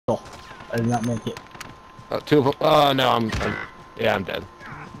I did not make it. Oh, two of them. Oh no, yeah, I'm dead.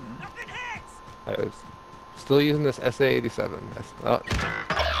 I was still using this SA-87. Oh.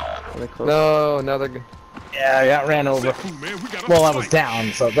 No, another. Yeah, I got ran over. Well, I was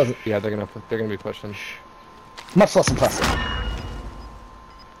down, so it doesn't. Yeah, they're gonna be pushing. Much less impressive.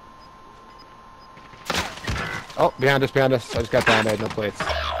 Oh, behind us, behind us. I just got down. I had no plates.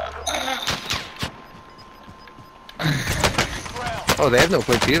 Oh, they have no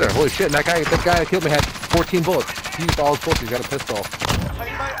plates either. Holy shit! And that guy that killed me had 14 bullets. He used all his bullets. He's got a pistol.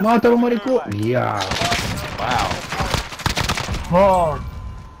 Mátalo, marico. Yeah. Wow. Oh.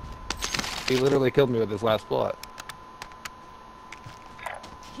 He literally killed me with his last bullet.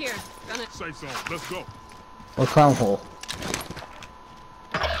 Here, gonna Safe zone. Let's go. What clown hole?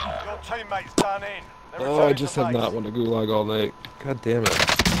 Your teammates done in. They're Oh, I returning just to have base. not won a gulag all night. God damn it.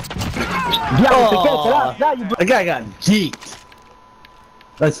 Oh, the guy got geeked.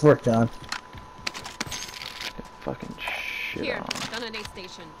 Nice work, John. Fucking shit here, on. done an aid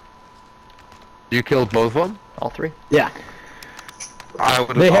station. You killed both of them? All three? Yeah. I would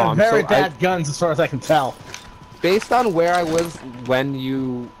have. They have very bad guns, as far as I can tell. Based on where I was when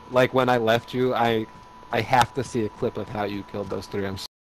I left you, I have to see a clip of how you killed those three. I'm